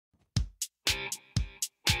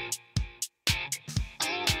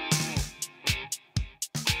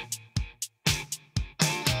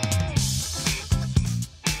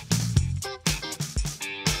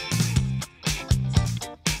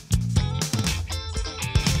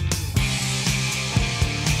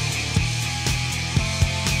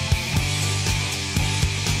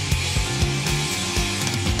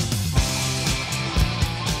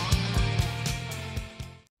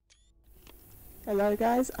Hello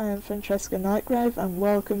guys, I am Francesca Nightgrave and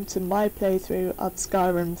welcome to my playthrough of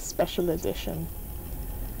Skyrim Special Edition.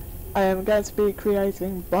 I am going to be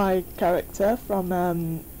creating my character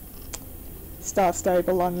from Star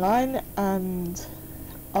Stable Online, and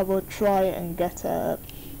I will try and get her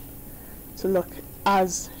to look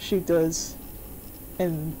as she does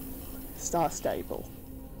in Star Stable.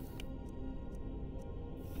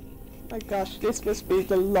 My gosh, this must be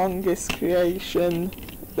the longest creation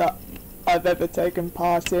that I've ever taken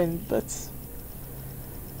part in, but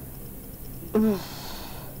I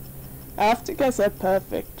have to get her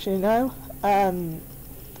perfect, you know. I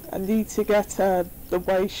need to get her the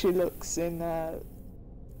way she looks in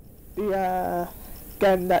the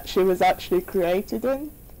game that she was actually created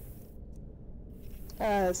in.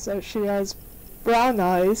 So she has brown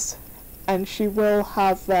eyes, and she will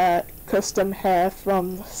have custom hair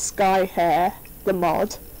from Sky Hair, the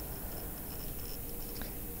mod.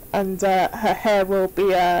 And her hair will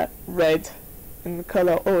be red in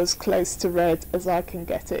colour, or as close to red as I can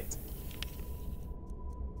get it.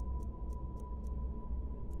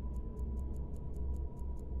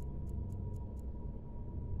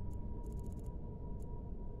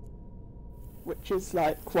 Which is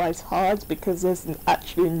like quite hard because there's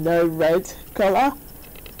actually no red colour.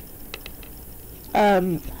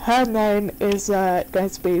 Her name is going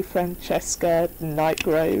to be Francesca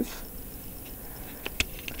Nightgrave.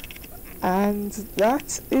 And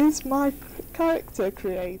that is my character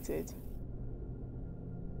created.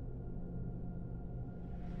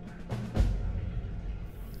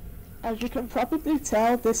 As you can probably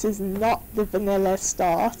tell, this is not the vanilla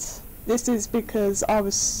start. This is because I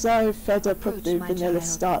was so fed up of the vanilla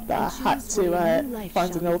start that I had to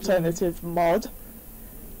find an alternative mod.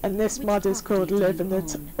 And this mod is called Live an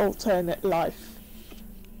Alternate Life.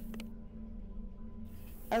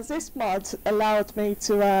 As this mod allowed me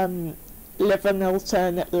to live an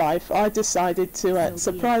alternate life, I decided to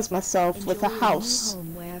surprise myself with a house.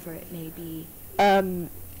 Wherever it may be. Now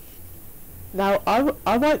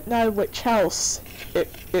I won't know which house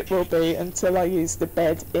it will be until I use the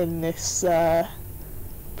bed in this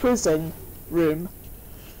prison room.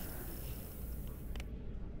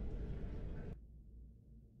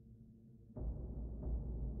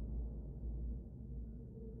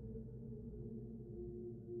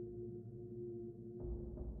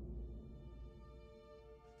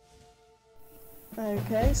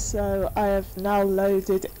 Okay, so I have now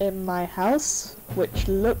loaded in my house, which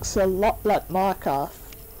looks a lot like Markarth.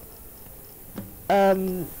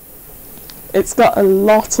 It's got a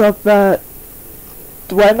lot of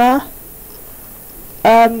Dwemer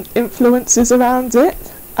influences around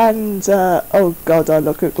it, and oh god, I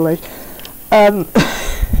look ugly.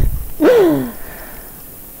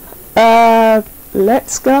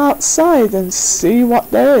 Let's go outside and see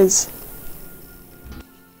what there is.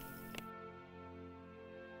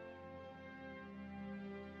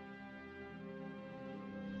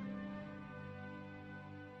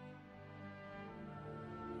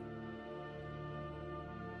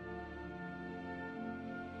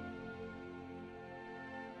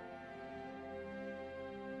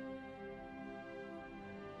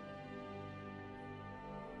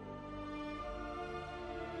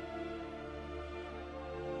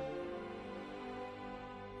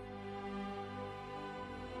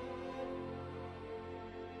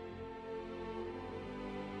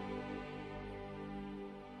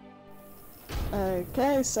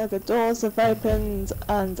 Okay, so the doors have opened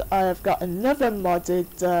and I have got another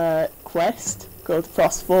modded quest called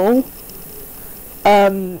Frostfall,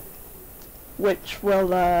 which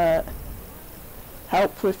will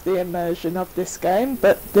help with the immersion of this game,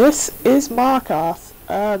 but this is Markarth,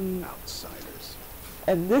 Outsiders.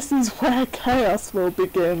 and this is where chaos will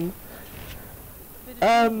begin.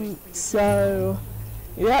 So,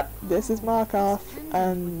 yep, this is Markarth,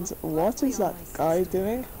 and what is that guy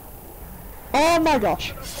doing? Oh my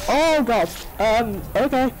gosh! Oh god!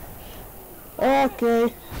 Okay.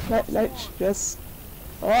 Okay. Let's just...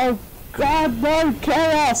 Oh god, no!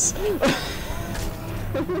 Chaos! I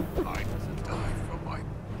die from my...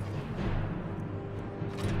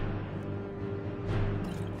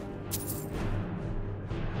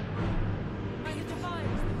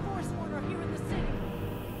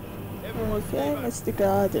 Okay, Mr.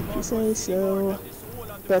 God, if you say so.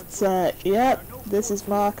 But, yeah, this is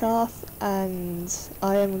Markarth, and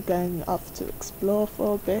I am going off to explore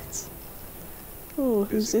for a bit. Ooh,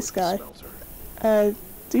 who's this guy? Do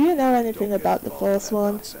you know anything about the fourth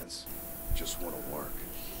one? Just wanna work.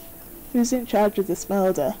 Who's in charge of the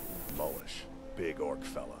smelter? Mullish, big orc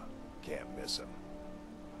fella. Can't miss him.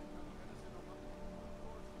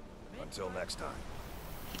 Until next time.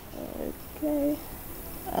 Okay.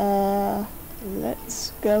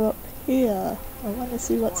 Let's go up here. I want to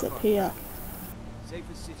see what's up here.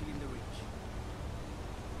 Safest city in the reach.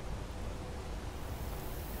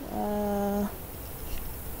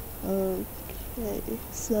 Okay.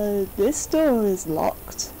 So this door is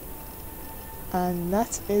locked. And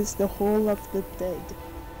that is the Hall of the Dead.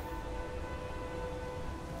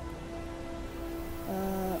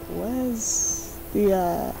 Where's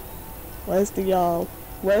the Jarl?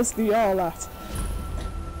 Where's the Jarl at?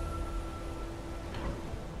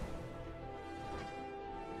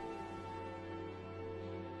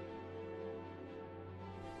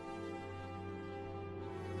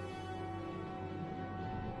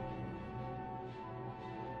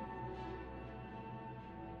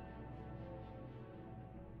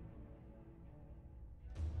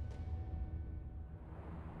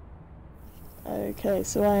 Okay,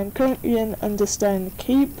 so I am currently in Understone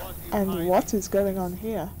Keep, and what is going on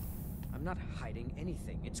here? I'm not hiding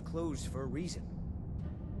anything. It's closed for a reason.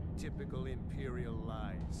 Typical Imperial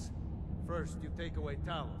lies. First you take away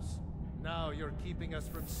Talos. Now you're keeping us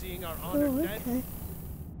from seeing our honored dead. Okay.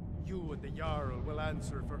 You and the Jarl will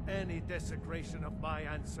answer for any desecration of my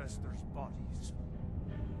ancestors' bodies.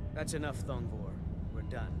 That's enough, Thongvor. We're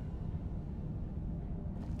done.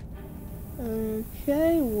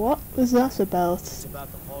 Okay, what was that about? It's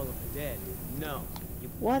about the Hall of the Dead. No.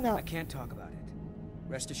 Why not? I can't talk about it.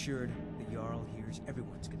 Rest assured, the Jarl hears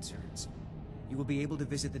everyone's concerns. You will be able to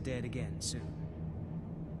visit the dead again soon.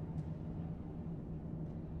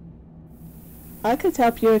 I could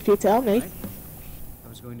help you if you tell me. Right? I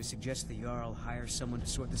was going to suggest the Jarl hire someone to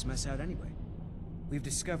sort this mess out anyway. We've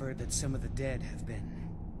discovered that some of the dead have been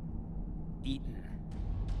eaten.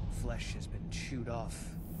 Flesh has been chewed off.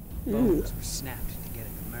 Bones were snapped to get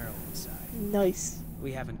at the marrow inside. Nice.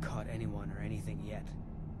 We haven't caught anyone or anything yet.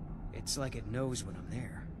 It's like it knows when I'm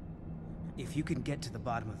there. If you can get to the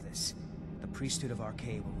bottom of this, the priesthood of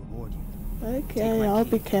Arcade will reward you. Okay, I'll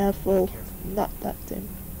be careful. Not that dim.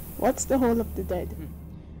 What's the Hall of the Dead?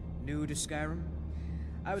 New to Skyrim?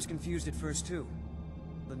 I was confused at first too.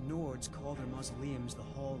 The Nords call their mausoleums the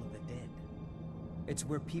Hall of the Dead. It's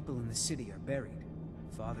where people in the city are buried.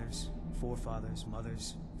 Fathers, forefathers,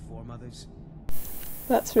 mothers, foremothers.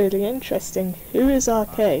 That's really interesting. Who is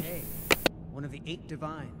Arcade? One of the 8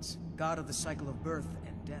 divines, god of the cycle of birth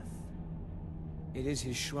and death. It is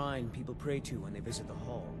his shrine people pray to when they visit the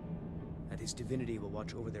hall, and his divinity will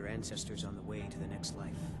watch over their ancestors on the way to the next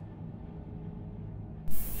life.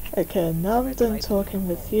 Okay, now I'm done talking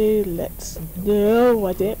with you. Let's... No,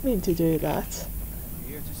 I didn't mean to do that.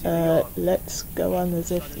 Let's go on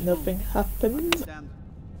as if nothing happened.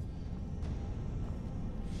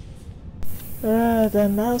 The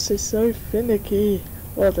mouse is so finicky.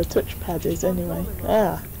 Well, the touchpad is anyway.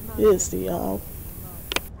 Here's the Jarl.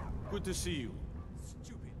 Good to see you.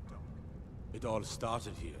 Stupid dog. It all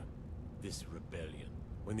started here. This rebellion.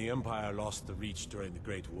 When the Empire lost the Reach during the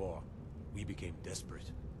Great War, we became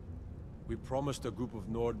desperate. We promised a group of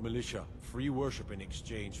Nord militia free worship in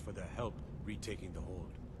exchange for their help retaking the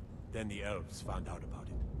hold. Then the elves found out about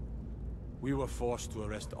it. We were forced to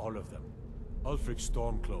arrest all of them. Ulfric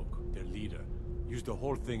Stormcloak, their leader, used the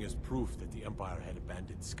whole thing as proof that the Empire had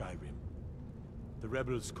abandoned Skyrim. The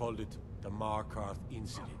rebels called it the Markarth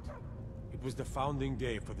Incident. It was the founding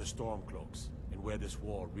day for the Stormcloaks, and where this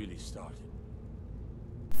war really started.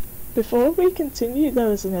 Before we continue, there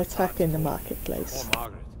was an attack in the marketplace. Poor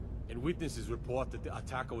Margaret, and witnesses report that the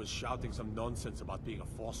attacker was shouting some nonsense about being a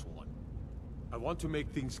Forsworn. I want to make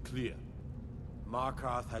things clear.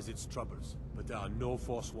 Markarth has its troubles, but there are no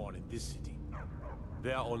Forsworn in this city.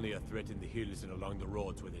 They are only a threat in the hills and along the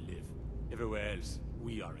roads where they live. Everywhere else,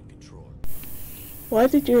 we are in control. Why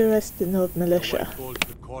did you arrest the Nord militia? The White Gold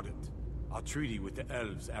Concordant. Our treaty with the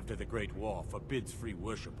elves after the Great War forbids free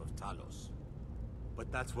worship of Talos.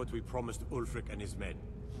 But that's what we promised Ulfric and his men.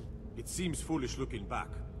 It seems foolish looking back,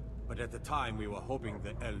 but at the time we were hoping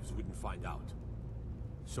the elves wouldn't find out.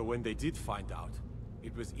 So when they did find out,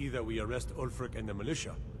 it was either we arrest Ulfric and the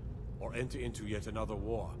militia, or enter into yet another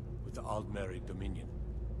war with the Aldmeri Dominion.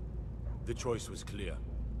 The choice was clear,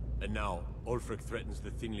 and now Ulfric threatens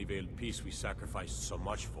the thinly veiled peace we sacrificed so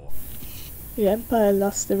much for. The Empire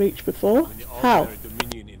lost the Reach before? When the How? Aldmeri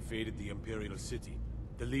Dominion invaded the Imperial City,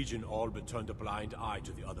 the Legion all but turned a blind eye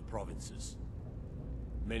to the other provinces.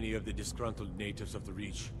 Many of the disgruntled natives of the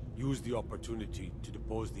Reach used the opportunity to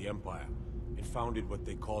depose the Empire and founded what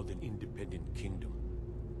they called an independent kingdom.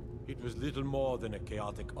 It was little more than a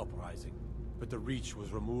chaotic uprising, but the Reach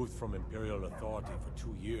was removed from Imperial authority for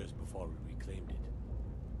 2 years before we reclaimed it.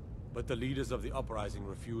 But the leaders of the uprising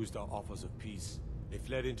refused our offers of peace, They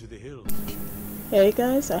fled into the hills. Hey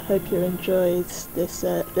guys, I hope you enjoyed this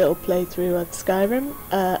little playthrough of Skyrim.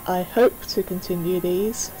 I hope to continue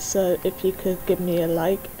these, so if you could give me a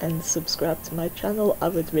like and subscribe to my channel, I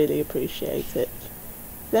would really appreciate it.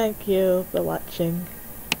 Thank you for watching.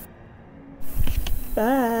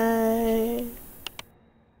 Bye!